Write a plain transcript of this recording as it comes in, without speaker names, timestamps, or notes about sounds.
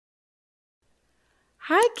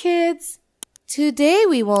Hi kids! Today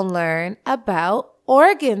we will learn about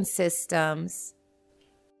organ systems.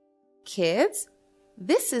 Kids,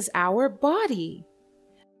 this is our body.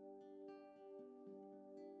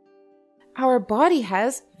 Our body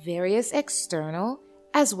has various external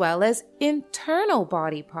as well as internal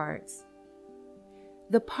body parts.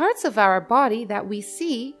 The parts of our body that we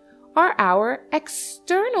see are our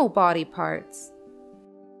external body parts.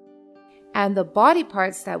 And the body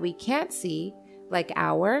parts that we can't see, like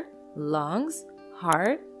our lungs,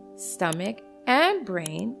 heart, stomach, and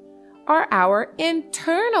brain, are our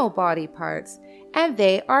internal body parts, and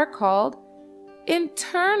they are called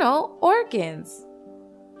internal organs.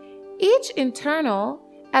 Each internal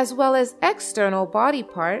as well as external body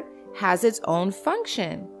part has its own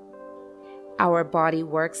function. Our body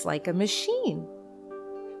works like a machine,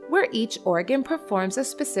 where each organ performs a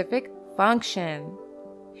specific function.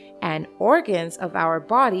 And organs of our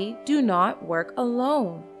body do not work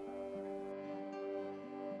alone.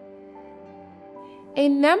 A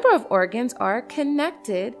number of organs are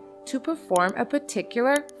connected to perform a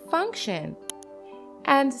particular function,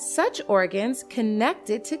 and such organs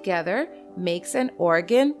connected together makes an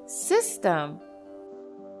organ system.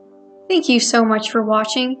 Thank you so much for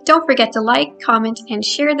watching. Don't forget to like, comment, and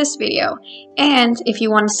share this video. And if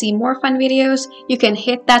you want to see more fun videos, you can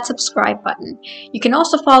hit that subscribe button. You can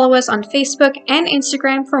also follow us on Facebook and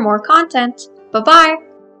Instagram for more content. Bye-bye!